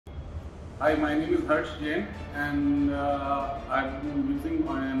Hi, my name is Harsh Jain and I've been using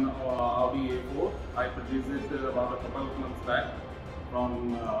an Audi A4. I purchased it about a couple of months back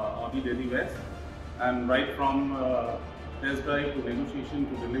from Audi Delhi West, and right from test drive to negotiation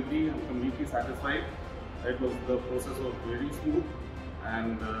to delivery, I'm completely satisfied. The process was very smooth,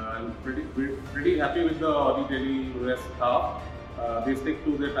 and I'm pretty happy with the Audi Delhi West car. They stick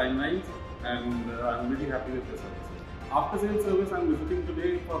to their timelines, and I'm really happy with the service. After sales service, I'm visiting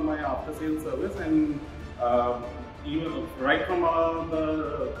today for my after sales service, and even right from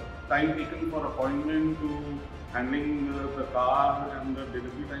the time taken for appointment to handling the car and the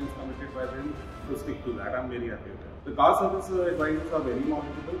delivery times committed by them, to stick to that. I'm very happy with it. The car service advisors are very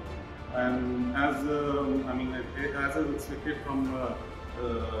knowledgeable, and as is expected from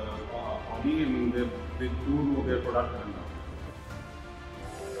Audi, they do know their product.